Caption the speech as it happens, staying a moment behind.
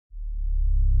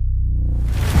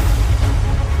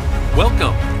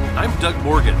Welcome. I'm Doug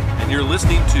Morgan, and you're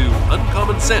listening to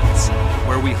Uncommon Sense,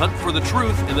 where we hunt for the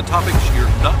truth in the topics you're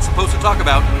not supposed to talk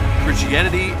about,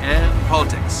 Christianity and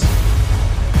politics.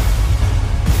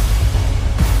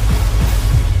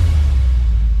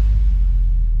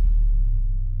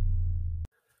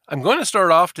 I'm going to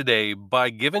start off today by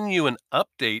giving you an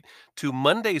update to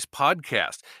Monday's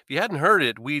podcast. If you hadn't heard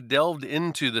it, we delved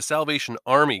into the Salvation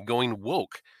Army going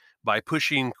woke by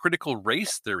pushing critical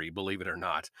race theory, believe it or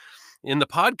not. In the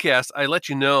podcast, I let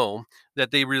you know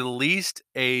that they released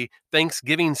a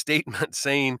Thanksgiving statement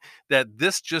saying that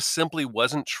this just simply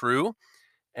wasn't true.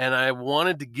 And I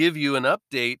wanted to give you an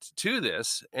update to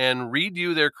this and read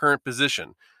you their current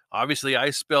position. Obviously,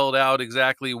 I spelled out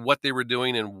exactly what they were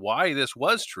doing and why this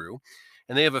was true.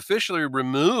 And they have officially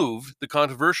removed the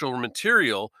controversial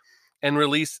material and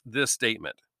released this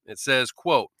statement. It says,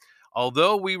 quote,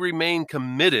 "Although we remain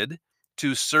committed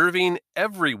to serving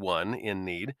everyone in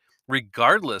need,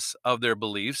 regardless of their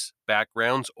beliefs,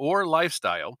 backgrounds, or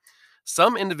lifestyle,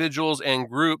 some individuals and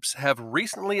groups have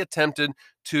recently attempted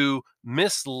to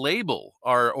mislabel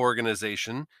our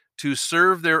organization to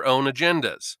serve their own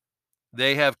agendas.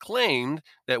 They have claimed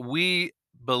that we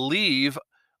believe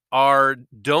our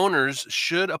donors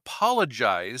should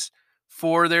apologize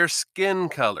for their skin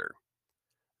color,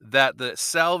 that the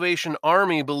Salvation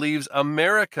Army believes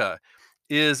America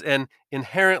is an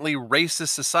inherently racist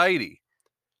society,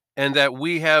 and that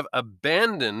we have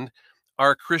abandoned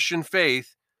our Christian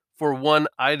faith for one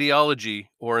ideology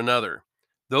or another.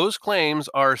 Those claims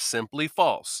are simply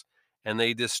false, and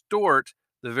they distort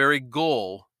the very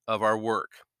goal of our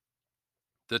work.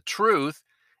 The truth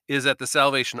is that the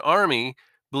Salvation Army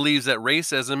believes that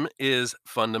racism is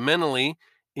fundamentally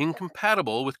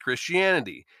incompatible with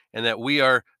Christianity, and that we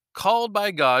are called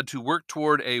by God to work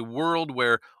toward a world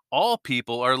where all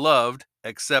people are loved,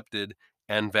 accepted,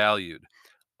 and valued.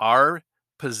 Our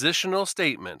positional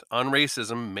statement on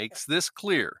racism makes this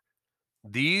clear.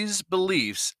 These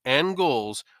beliefs and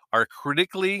goals are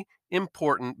critically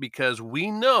important because we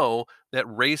know that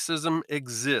racism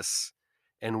exists,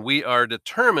 and we are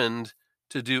determined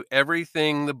to do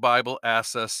everything the Bible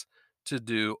asks us to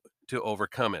do to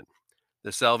overcome it.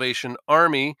 The Salvation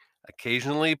Army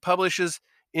occasionally publishes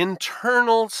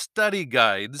internal study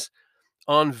guides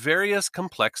on various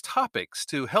complex topics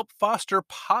to help foster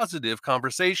positive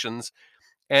conversations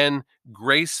and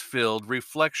grace-filled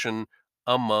reflection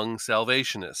among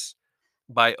Salvationists.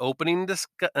 By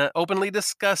openly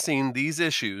discussing these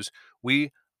issues,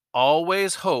 we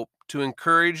always hope to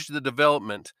encourage the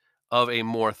development of a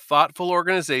more thoughtful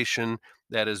organization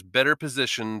that is better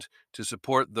positioned to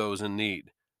support those in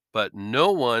need. But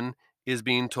no one is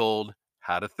being told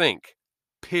how to think,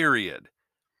 period.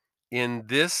 In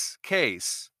this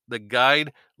case, the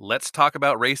guide, Let's Talk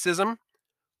About Racism,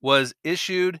 was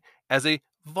issued as a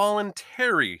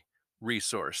voluntary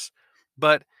resource,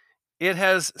 but it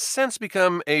has since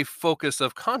become a focus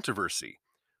of controversy.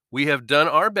 We have done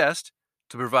our best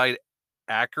to provide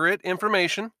accurate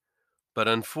information, but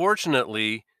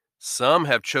unfortunately, some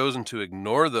have chosen to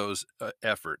ignore those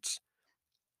efforts.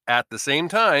 At the same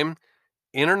time,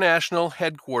 international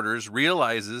headquarters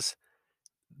realizes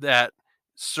that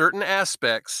certain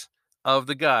aspects of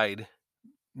the guide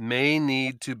may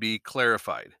need to be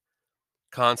clarified.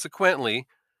 Consequently,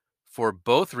 for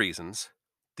both reasons,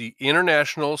 the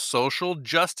International Social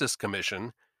Justice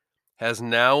Commission has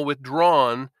now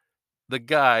withdrawn the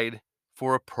guide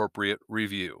for appropriate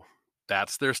review.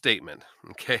 That's their statement.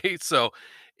 Okay, so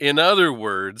in other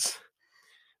words,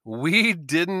 we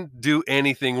didn't do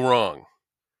anything wrong.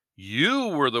 You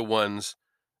were the ones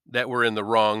that were in the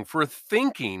wrong for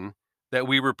thinking that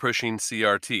we were pushing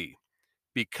CRT.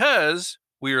 Because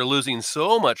we are losing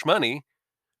so much money,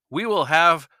 we will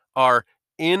have our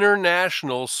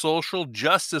International Social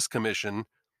Justice Commission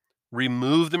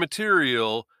remove the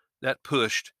material that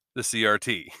pushed the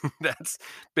CRT. That's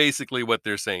basically what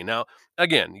they're saying. Now,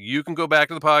 again, you can go back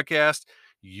to the podcast,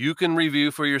 you can review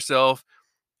for yourself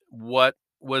what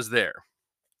was there,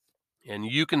 and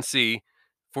you can see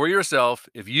for yourself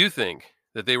if you think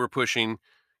that they were pushing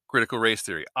critical race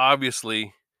theory.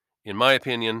 Obviously, in my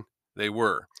opinion, they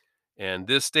were. And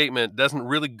this statement doesn't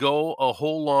really go a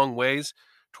whole long ways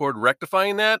toward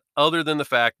rectifying that, other than the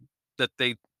fact that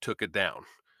they took it down.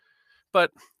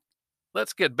 But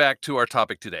let's get back to our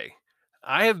topic today.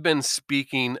 I have been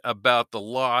speaking about the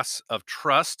loss of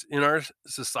trust in our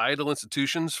societal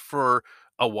institutions for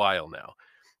a while now.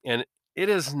 And it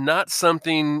is not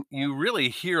something you really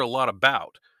hear a lot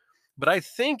about, but I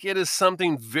think it is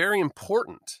something very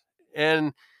important.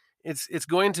 And it's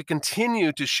going to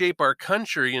continue to shape our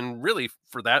country and really,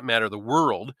 for that matter, the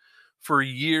world for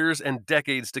years and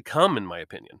decades to come, in my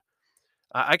opinion.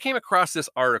 I came across this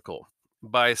article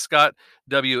by Scott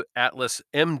W. Atlas,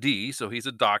 MD. So he's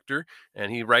a doctor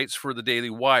and he writes for the Daily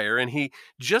Wire. And he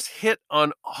just hit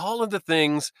on all of the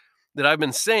things that I've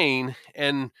been saying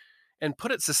and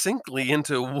put it succinctly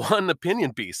into one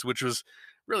opinion piece, which was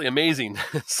really amazing.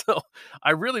 So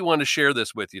I really want to share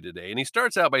this with you today. And he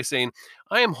starts out by saying,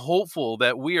 I am hopeful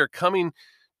that we are coming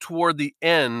toward the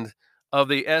end of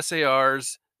the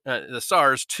SARS-2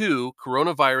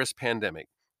 coronavirus pandemic.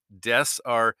 Deaths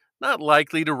are not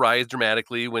likely to rise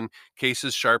dramatically when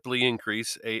cases sharply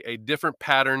increase, a different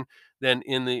pattern than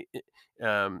in the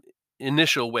um,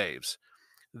 initial waves.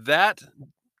 That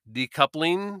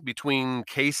decoupling between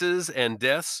cases and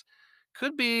deaths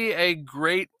could be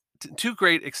to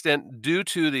great extent due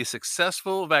to the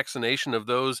successful vaccination of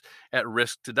those at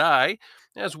risk to die,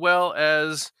 as well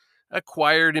as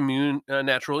acquired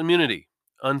natural immunity.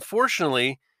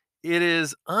 Unfortunately, it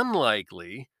is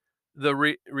unlikely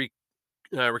the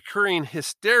recurring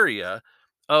hysteria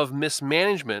of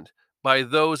mismanagement by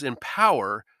those in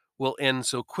power will end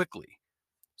so quickly.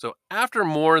 So, after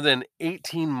more than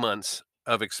 18 months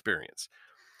of experience,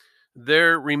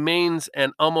 there remains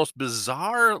an almost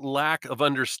bizarre lack of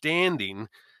understanding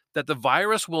that the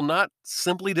virus will not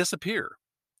simply disappear.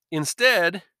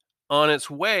 Instead, on its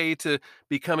way to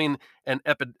becoming endemic,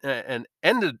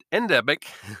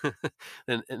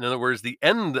 in other words, the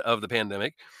end of the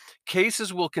pandemic,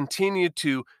 cases will continue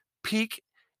to peak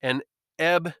and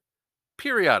ebb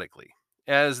periodically,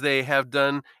 as they have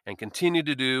done and continue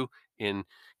to do in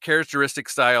characteristic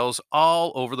styles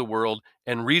all over the world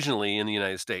and regionally in the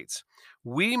United States.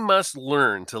 We must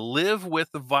learn to live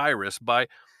with the virus by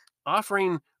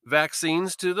offering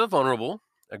vaccines to the vulnerable,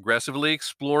 aggressively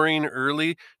exploring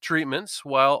early treatments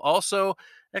while also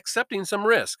accepting some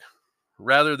risk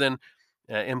rather than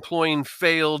employing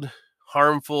failed,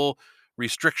 harmful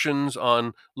restrictions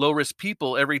on low risk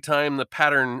people every time the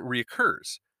pattern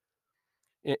reoccurs.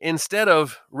 Instead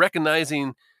of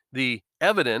recognizing the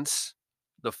evidence,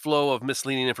 the flow of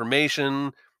misleading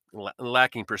information,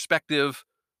 lacking perspective,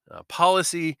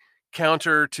 policy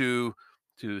counter to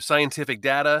scientific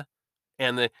data,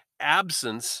 and the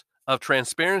absence of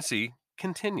transparency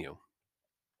continue.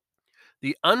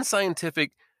 The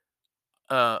unscientific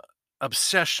uh,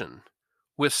 obsession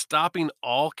with stopping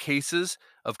all cases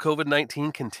of COVID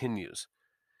 19 continues,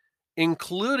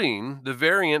 including the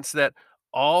variants that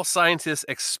all scientists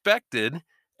expected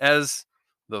as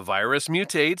the virus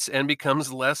mutates and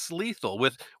becomes less lethal,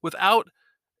 without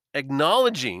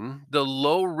acknowledging the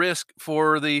low risk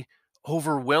for the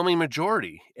overwhelming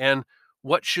majority and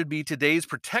what should be today's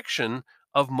protection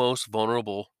of most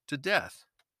vulnerable to death.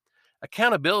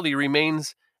 Accountability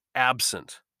remains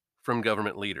absent from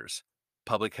government leaders,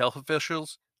 public health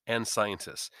officials, and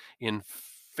scientists in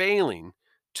failing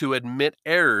to admit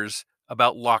errors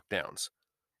about lockdowns.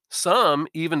 Some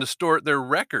even distort their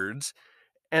records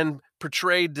and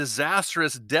portray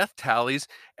disastrous death tallies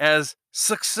as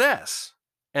success.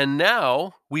 And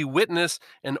now we witness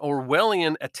an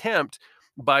Orwellian attempt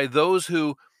by those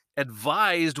who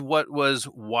advised what was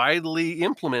widely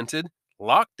implemented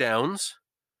lockdowns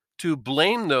to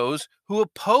blame those who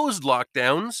opposed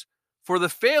lockdowns for the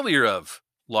failure of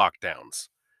lockdowns.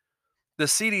 The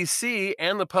CDC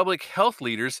and the public health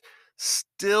leaders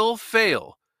still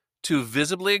fail to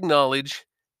visibly acknowledge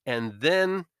and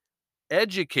then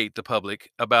educate the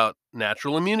public about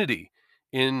natural immunity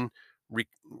in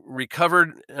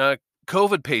recovered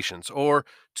COVID patients, or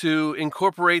to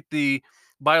incorporate the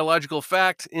biological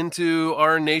fact into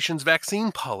our nation's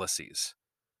vaccine policies.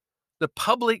 The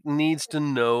public needs to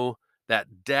know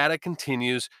that data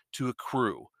continues to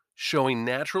accrue, showing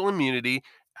natural immunity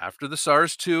after the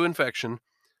SARS-2 infection,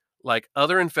 like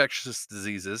other infectious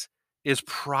diseases, is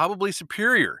probably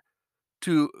superior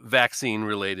to vaccine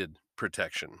related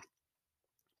protection.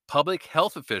 Public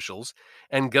health officials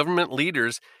and government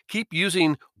leaders keep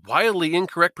using wildly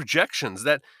incorrect projections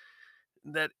that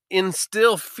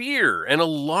instill fear and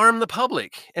alarm the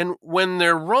public. And when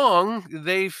they're wrong,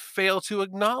 they fail to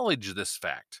acknowledge this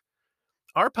fact.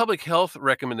 Our public health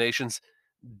recommendations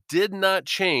did not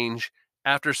change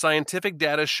after scientific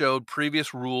data showed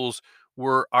previous rules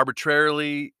were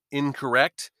arbitrarily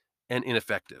incorrect and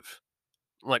ineffective.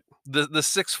 Like the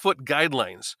 6 foot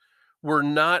guidelines were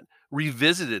not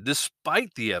revisited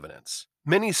despite the evidence.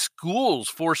 Many schools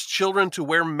forced children to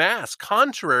wear masks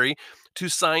contrary to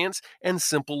science and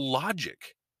simple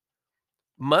logic.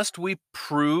 Must we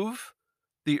prove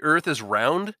the earth is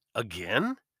round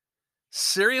again?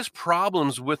 Serious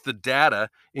problems with the data,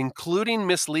 including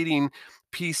misleading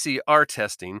PCR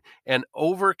testing and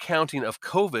overcounting of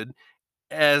COVID,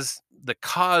 as the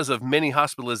cause of many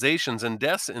hospitalizations and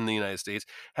deaths in the United States,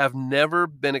 have never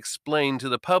been explained to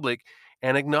the public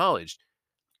and acknowledged,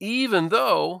 even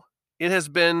though it has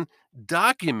been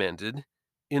documented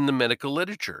in the medical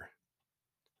literature.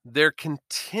 There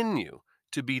continue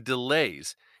to be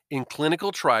delays in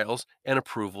clinical trials and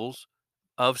approvals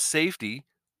of safety,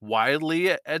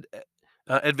 widely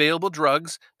available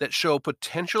drugs that show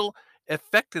potential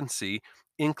efficacy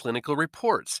in clinical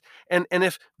reports. And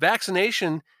if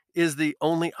vaccination is the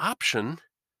only option,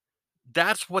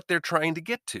 that's what they're trying to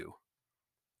get to.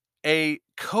 A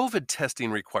COVID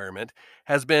testing requirement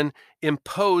has been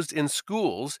imposed in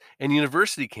schools and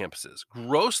university campuses,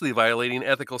 grossly violating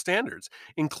ethical standards,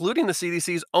 including the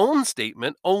CDC's own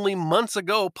statement only months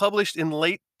ago, published in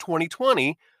late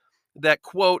 2020, that,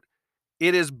 quote,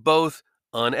 it is both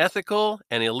unethical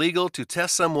and illegal to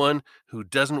test someone who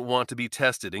doesn't want to be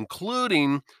tested,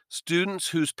 including students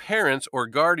whose parents or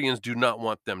guardians do not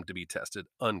want them to be tested,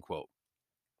 unquote.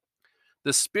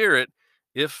 The spirit,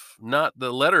 if not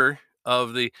the letter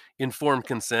of the informed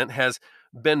consent, has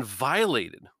been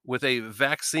violated with a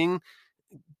vaccine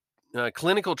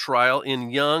clinical trial in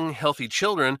young, healthy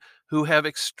children who have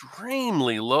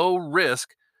extremely low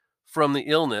risk from the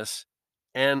illness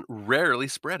and rarely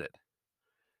spread it.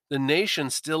 The nation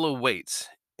still awaits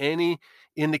any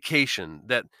indication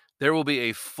that there will be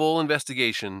a full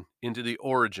investigation into the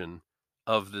origin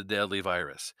of the deadly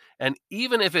virus. And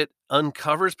even if it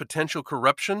uncovers potential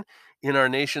corruption in our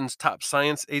nation's top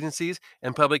science agencies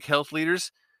and public health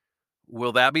leaders,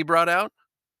 will that be brought out?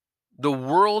 The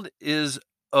world is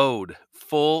owed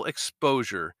full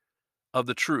exposure of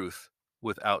the truth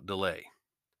without delay.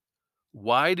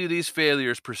 Why do these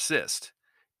failures persist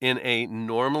in a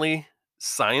normally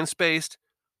science based,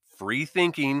 free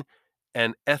thinking,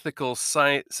 and ethical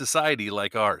society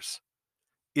like ours?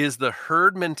 Is the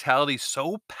herd mentality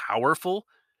so powerful?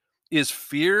 Is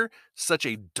fear such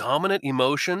a dominant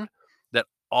emotion that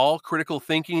all critical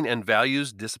thinking and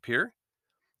values disappear?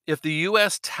 If the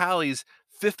US tallies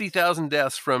 50,000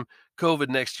 deaths from COVID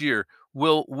next year,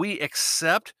 will we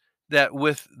accept that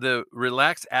with the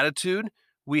relaxed attitude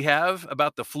we have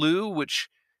about the flu, which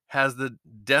has the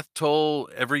death toll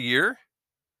every year?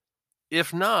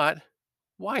 If not,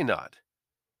 why not?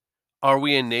 Are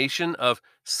we a nation of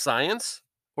science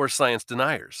or science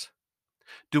deniers?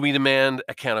 Do we demand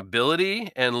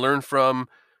accountability and learn from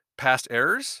past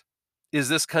errors? Is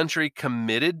this country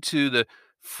committed to the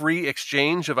free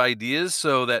exchange of ideas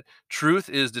so that truth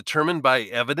is determined by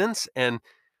evidence and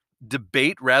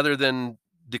debate rather than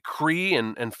decree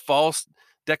and false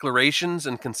declarations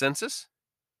and consensus?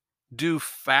 Do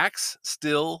facts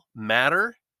still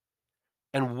matter?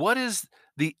 And what is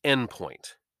the end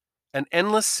point? An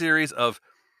endless series of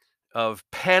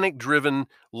panic driven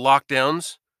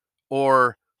lockdowns,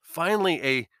 or finally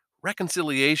a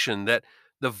reconciliation that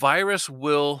the virus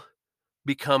will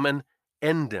become an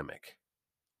endemic?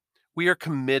 We are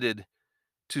committed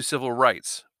to civil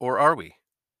rights, or are we?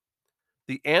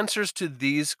 The answers to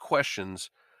these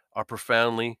questions are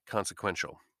profoundly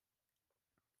consequential.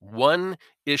 One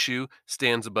issue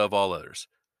stands above all others: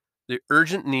 the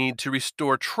urgent need to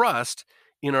restore trust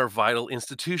in our vital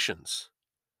institutions.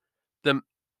 The,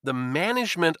 the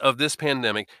management of this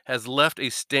pandemic has left a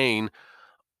stain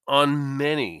on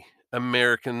many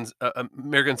Americans'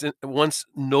 once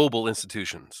noble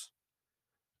institutions.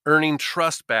 Earning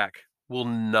trust back will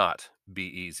not be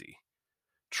easy.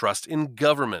 Trust in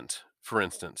government, for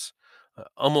instance.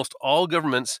 Almost all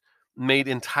governments made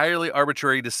entirely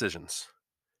arbitrary decisions.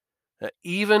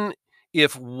 Even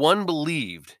if one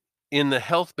believed in the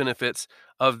health benefits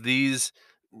of these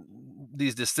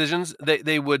decisions,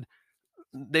 they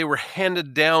were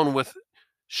handed down with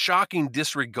shocking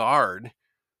disregard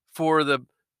for the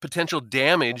potential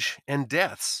damage and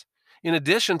deaths. In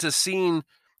addition to seeing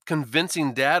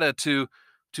convincing data to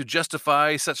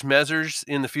justify such measures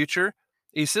in the future,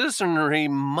 a citizenry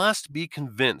must be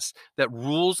convinced that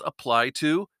rules apply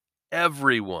to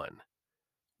everyone.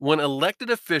 When elected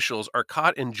officials are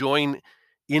caught enjoying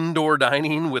indoor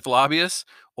dining with lobbyists,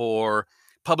 or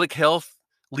public health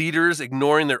leaders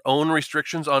ignoring their own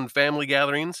restrictions on family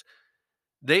gatherings,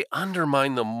 they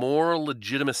undermine the moral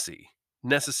legitimacy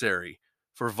necessary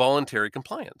for voluntary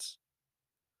compliance.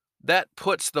 That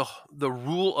puts the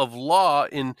rule of law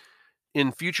in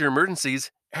future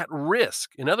emergencies at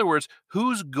risk. In other words,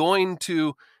 who's going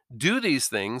to do these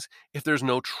things if there's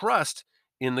no trust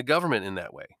in the government in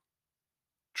that way?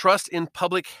 Trust in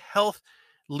public health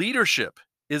leadership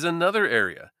is another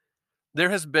area. There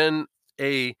has been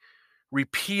a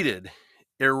repeated,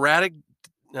 erratic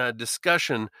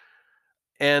discussion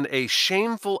and a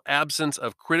shameful absence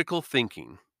of critical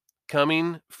thinking,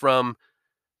 coming from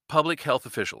public health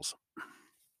officials,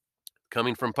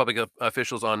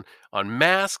 officials on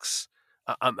masks.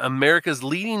 America's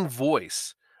leading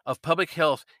voice of public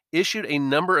health issued a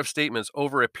number of statements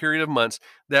over a period of months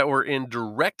that were in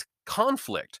direct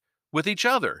conflict with each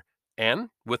other and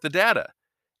with the data.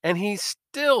 And he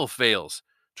still fails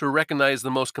to recognize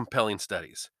the most compelling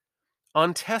studies.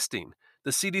 On testing,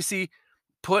 the CDC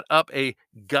put up a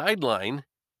guideline,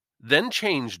 then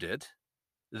changed it,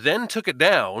 then took it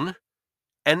down,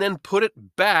 and then put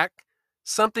it back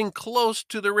something close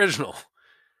to the original.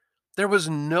 There was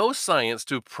no science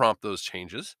to prompt those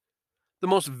changes. The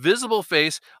most visible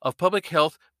face of public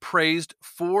health praised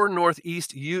four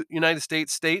Northeast United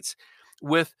States states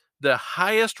with the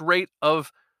highest rate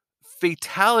of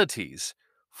fatalities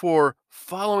for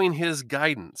following his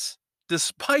guidance,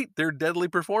 despite their deadly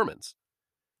performance.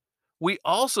 We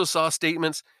also saw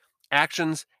statements,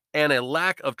 actions, and a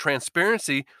lack of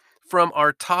transparency from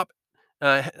our top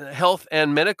health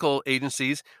and medical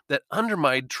agencies that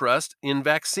undermined trust in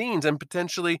vaccines and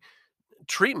potentially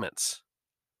treatments.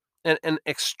 An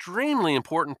extremely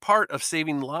important part of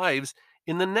saving lives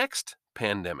in the next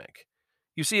pandemic.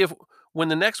 You see, if when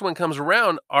the next one comes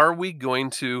around, are we going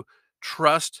to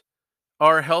trust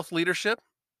our health leadership?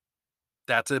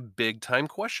 That's a big time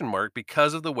question mark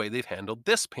because of the way they've handled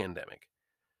this pandemic.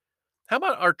 How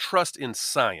about our trust in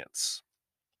science?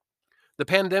 The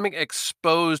pandemic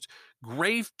exposed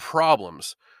grave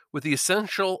problems with the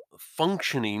essential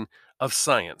functioning of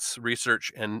science,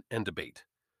 research, and debate.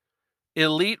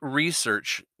 Elite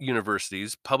research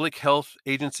universities, public health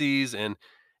agencies,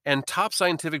 and top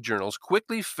scientific journals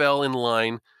quickly fell in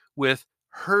line with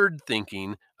herd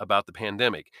thinking about the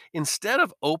pandemic. Instead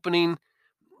of opening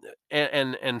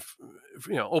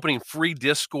opening free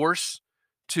discourse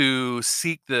to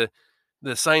seek the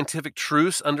scientific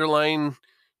truths underlying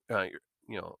uh,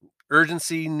 you know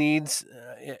urgency needs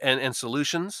and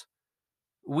solutions,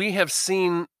 we have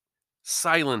seen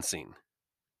silencing,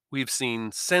 we've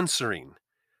seen censoring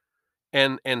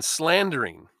and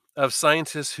slandering of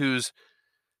scientists whose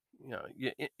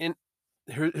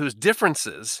whose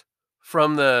differences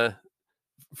from the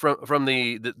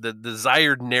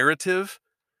desired narrative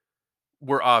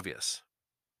were obvious.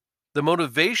 The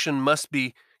motivation must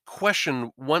be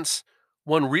questioned once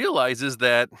one realizes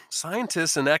that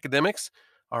scientists and academics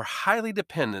are highly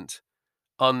dependent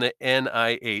on the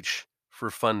NIH for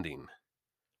funding.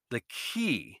 The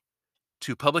key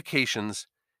to publications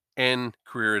and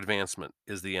career advancement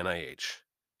is the NIH,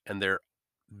 and they're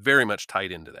very much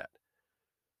tied into that.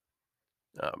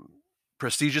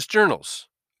 Prestigious journals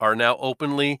are now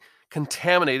openly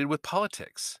contaminated with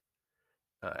politics.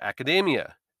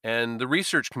 Academia and the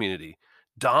research community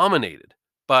dominated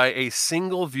by a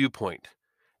single viewpoint,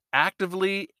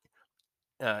 actively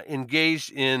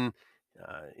engaged in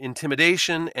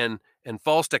intimidation and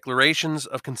false declarations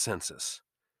of consensus,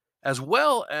 as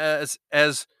well as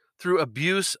through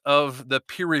abuse of the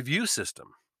peer review system.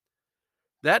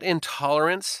 That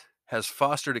intolerance has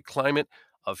fostered a climate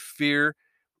of fear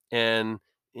and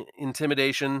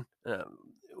intimidation,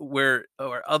 where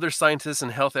other scientists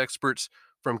and health experts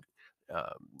from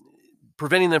uh,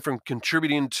 preventing them from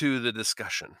contributing to the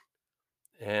discussion,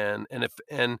 and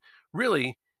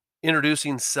really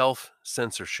introducing self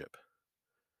censorship.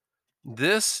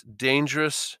 This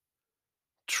dangerous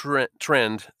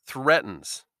trend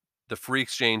threatens the free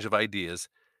exchange of ideas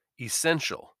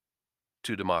essential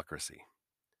to democracy.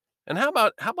 And how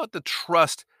about the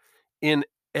trust in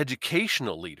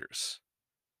educational leaders?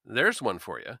 There's one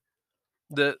for you.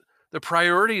 The the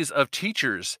priorities of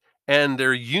teachers and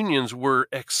their unions were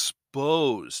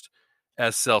exposed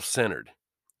as self-centered,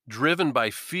 driven by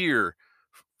fear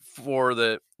for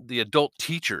the adult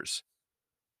teachers,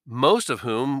 most of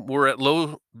whom were at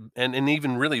low and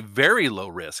even really very low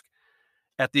risk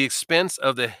at the expense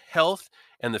of the health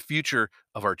and the future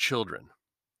of our children.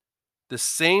 The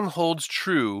same holds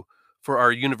true for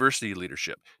our university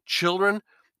leadership. Children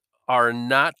are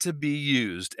not to be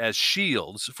used as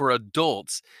shields for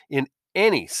adults in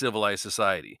any civilized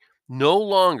society. No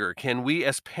longer can we,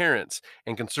 as parents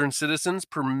and concerned citizens,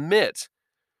 permit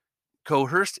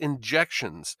coerced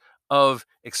injections of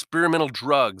experimental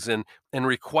drugs and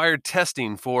required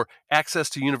testing for access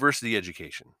to university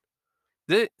education.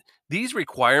 These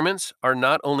requirements are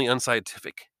not only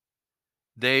unscientific,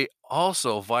 they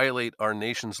also violate our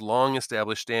nation's long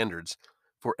established standards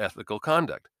for ethical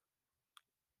conduct.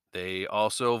 They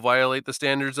also violate the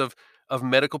standards of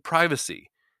medical privacy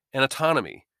and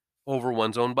autonomy over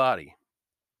one's own body.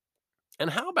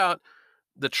 And how about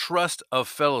the trust of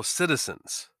fellow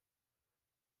citizens?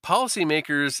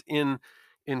 Policymakers in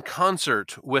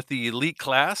concert with the elite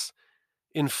class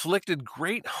inflicted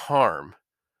great harm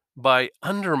by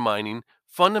undermining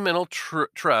fundamental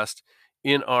trust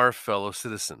in our fellow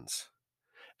citizens.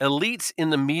 Elites in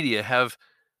the media have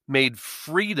made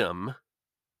freedom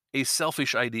a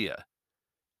selfish idea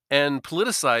and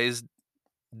politicized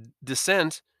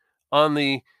dissent on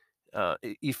the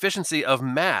efficiency of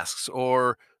masks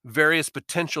or various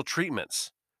potential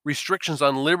treatments. Restrictions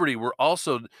on liberty were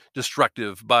also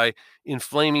destructive by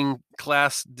inflaming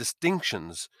class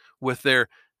distinctions with their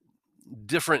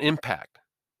different impact,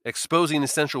 exposing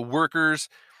essential workers,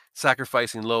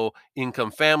 sacrificing low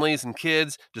income families and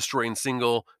kids, destroying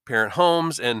single parent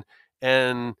homes, and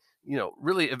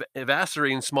really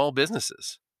eviscerating small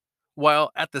businesses.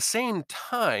 While at the same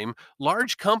time,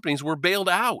 large companies were bailed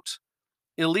out.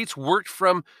 Elites worked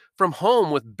from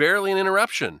home with barely an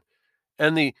interruption,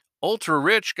 and the ultra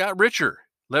rich got richer,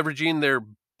 leveraging their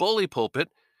bully pulpit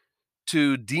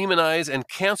to demonize and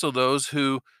cancel those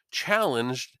who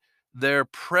challenged their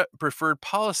preferred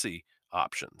policy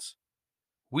options.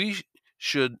 We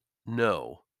should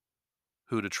know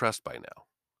who to trust by now.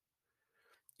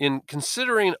 In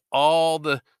considering all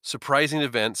the surprising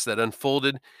events that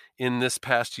unfolded in this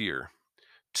past year,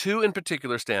 two in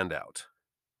particular stand out.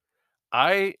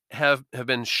 I have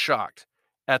been shocked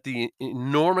at the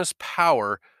enormous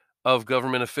power of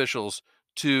government officials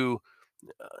to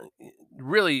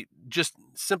really just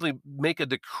simply make a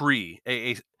decree,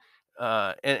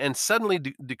 and suddenly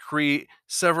decree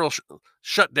several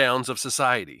shutdowns of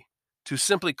society, to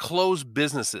simply close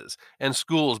businesses and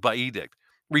schools by edict,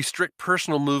 restrict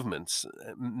personal movements,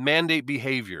 mandate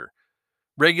behavior,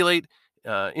 regulate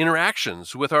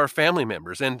interactions with our family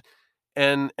members, and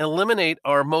eliminate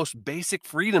our most basic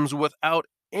freedoms without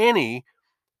any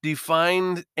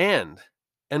defined end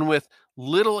and with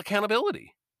little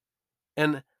accountability.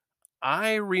 And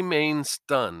I remain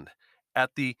stunned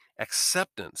at the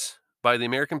acceptance by the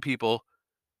American people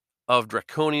of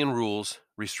draconian rules,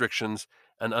 restrictions,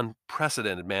 and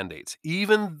unprecedented mandates,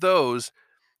 even those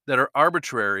that are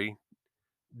arbitrary,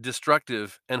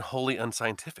 destructive, and wholly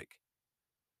unscientific.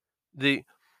 The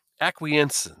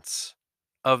acquiescence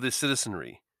of the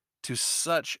citizenry to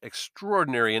such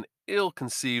extraordinary and ill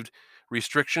conceived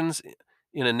restrictions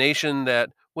in a nation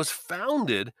that was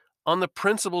founded on the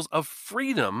principles of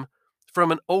freedom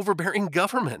from an overbearing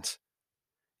government,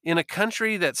 in a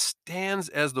country that stands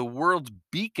as the world's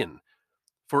beacon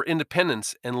for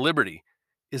independence and liberty,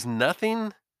 is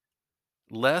nothing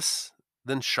less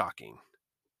than shocking.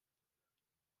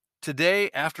 Today,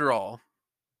 after all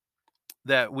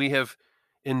that we have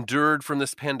endured from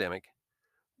this pandemic,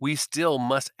 we still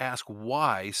must ask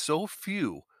why so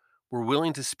few were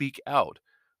willing to speak out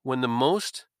when the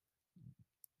most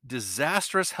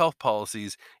disastrous health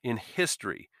policies in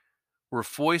history were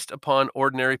foisted upon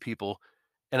ordinary people,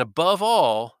 and above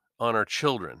all, on our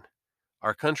children,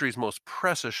 our country's most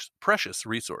precious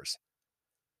resource.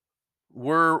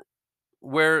 Were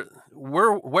where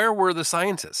were the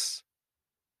scientists?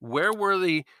 Where were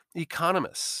the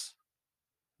economists,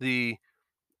 the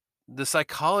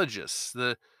psychologists,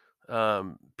 the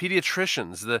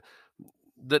pediatricians,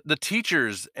 the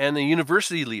teachers and the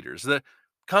university leaders, the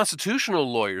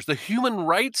constitutional lawyers, the human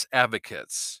rights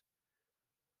advocates?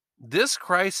 This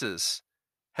crisis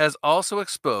has also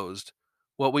exposed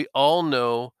what we all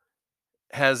know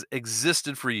has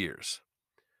existed for years,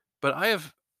 but I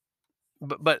have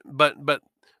but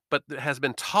has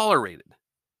been tolerated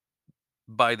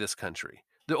by this country.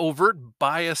 The overt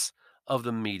bias of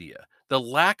the media, the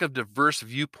lack of diverse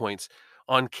viewpoints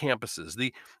on campuses,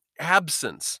 the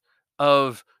absence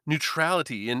of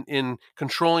neutrality in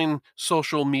controlling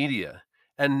social media,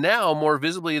 and now more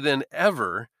visibly than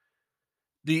ever,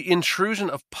 the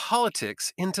intrusion of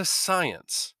politics into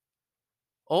science.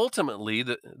 Ultimately,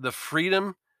 the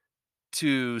freedom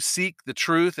to seek the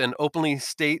truth and openly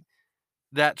state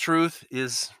that truth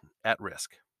is at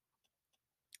risk.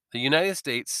 The United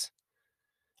States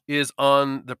is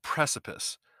on the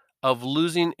precipice of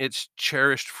losing its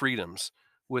cherished freedoms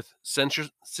with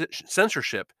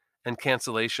censorship and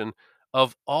cancellation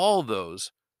of all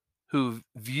those who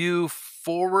view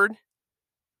forward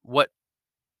what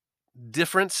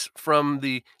difference from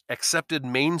the accepted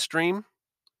mainstream.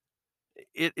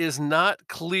 It is not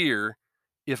clear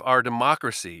if our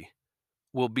democracy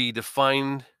will be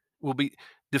defining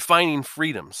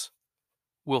freedoms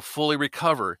will fully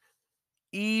recover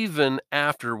even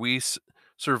after we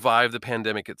survive the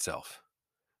pandemic itself.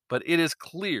 But it is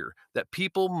clear that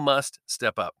people must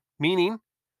step up, meaning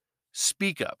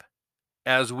speak up,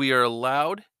 as we are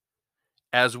allowed,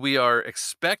 as we are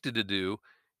expected to do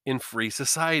in free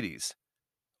societies,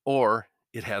 or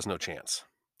it has no chance.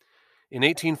 In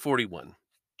 1841,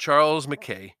 Charles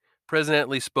Mackay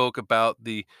presidently spoke about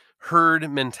the herd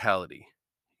mentality.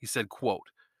 He said, quote,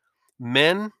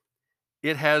 "Men,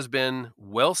 it has been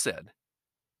well said,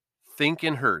 think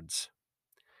in herds.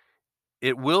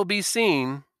 It will be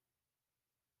seen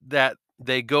that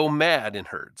they go mad in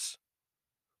herds,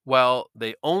 while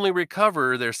they only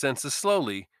recover their senses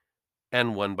slowly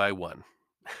and one by one."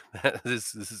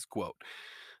 This is quote.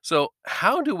 So,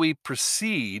 how do we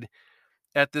proceed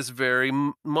at this very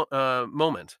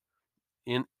moment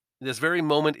in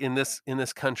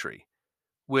this country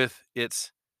with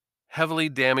its heavily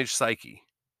damaged psyche?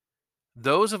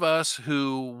 Those of us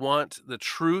who want the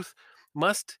truth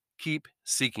must keep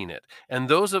seeking it, and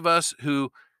those of us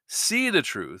who see the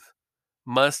truth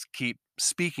must keep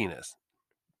speaking it,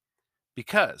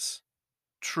 because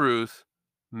truth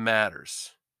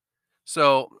matters.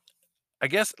 So, I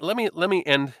guess let me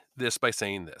end this by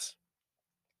saying this.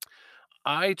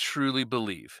 I truly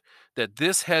believe that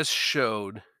this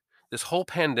whole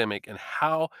pandemic and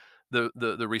how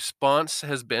the response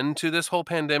has been to this whole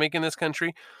pandemic in this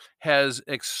country has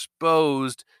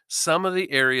exposed some of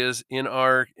the areas in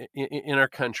our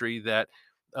country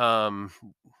um,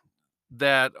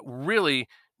 that really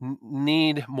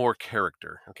need more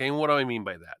character. Okay, and what do I mean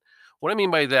by that? What I mean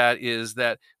by that is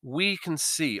that we can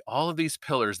see all of these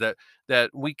pillars that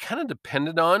we kind of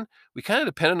depended on. We kind of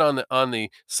depended on the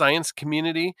science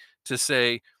community to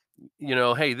say,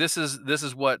 hey, this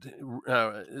is what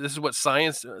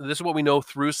science, this is what we know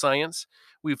through science.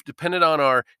 We've depended on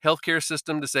our healthcare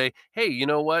system to say, hey, you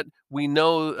know what, we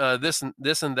know this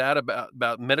and that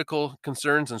about medical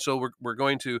concerns, and so we're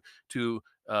going to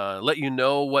let you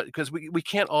know what, because we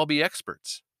can't all be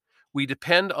experts. We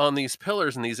depend on these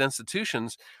pillars and these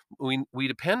institutions. We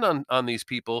depend on these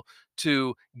people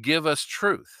to give us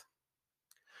truth.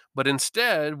 But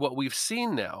instead, what we've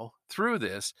seen now through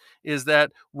this is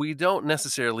that we don't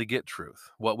necessarily get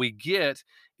truth. What we get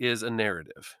is a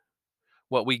narrative.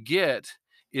 What we get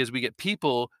is we get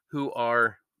people who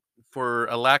are, for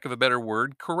a lack of a better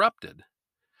word, corrupted.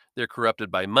 They're corrupted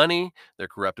by money, they're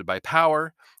corrupted by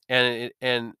power,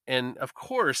 and of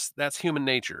course, that's human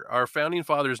nature. Our founding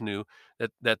fathers knew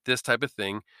that this type of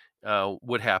thing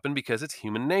would happen because it's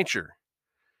human nature.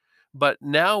 But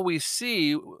now we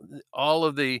see all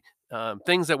of the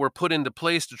things that were put into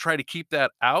place to try to keep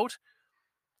that out.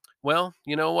 Well,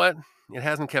 you know what? It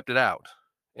hasn't kept it out.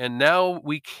 And now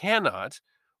we cannot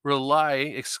rely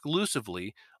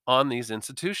exclusively on these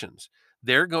institutions.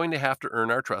 They're going to have to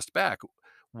earn our trust back.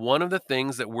 One of the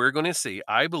things that we're going to see,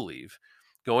 I believe,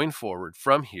 going forward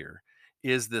from here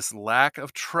is this lack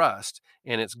of trust,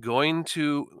 and it's going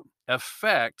to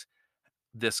affect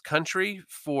this country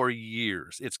for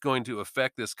years. It's going to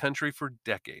affect this country for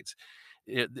decades.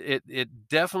 It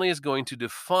definitely is going to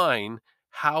define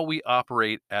how we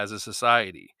operate as a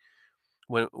society.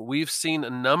 When we've seen a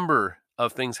number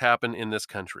of things happen in this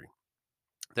country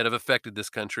that have affected this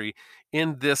country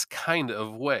in this kind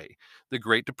of way. The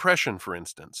Great Depression, for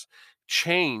instance,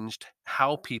 changed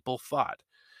how people thought.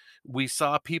 We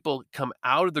saw people come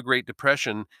out of the Great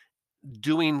Depression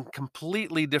doing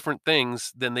completely different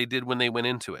things than they did when they went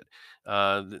into it.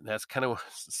 That's kind of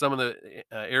some of the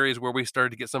areas where we started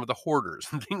to get some of the hoarders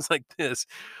and things like this,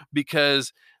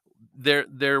 because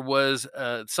there was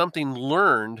something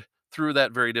learned through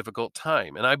that very difficult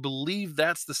time. And I believe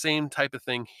that's the same type of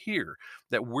thing here,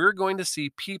 that we're going to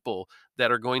see people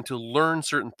that are going to learn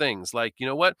certain things. Like, you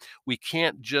know what? We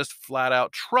can't just flat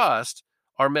out trust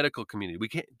our medical community. We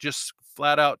can't just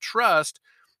flat out trust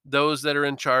those that are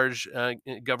in charge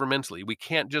governmentally. We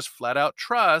can't just flat out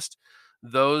trust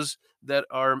those that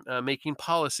are making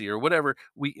policy or whatever.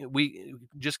 We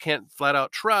just can't flat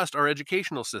out trust our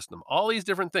educational system. All these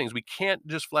different things, we can't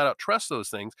just flat out trust those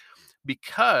things,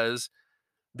 because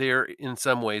they're in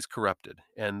some ways corrupted,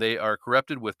 and they are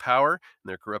corrupted with power, and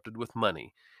they're corrupted with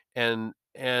money, and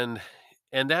and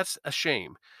and that's a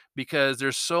shame, because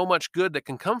there's so much good that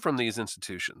can come from these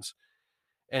institutions,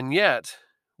 and yet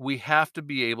we have to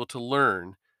be able to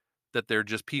learn that they're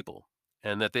just people,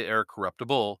 and that they are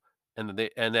corruptible, and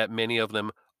that many of them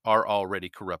are already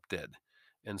corrupted.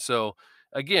 And so,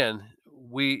 again,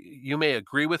 you may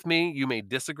agree with me, you may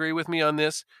disagree with me on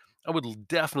this. I would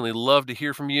definitely love to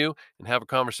hear from you and have a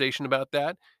conversation about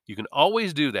that. You can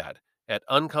always do that at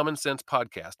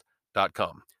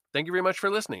uncommonsensepodcast.com. Thank you very much for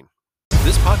listening.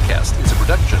 This podcast is a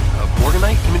production of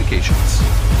Morganite Communications.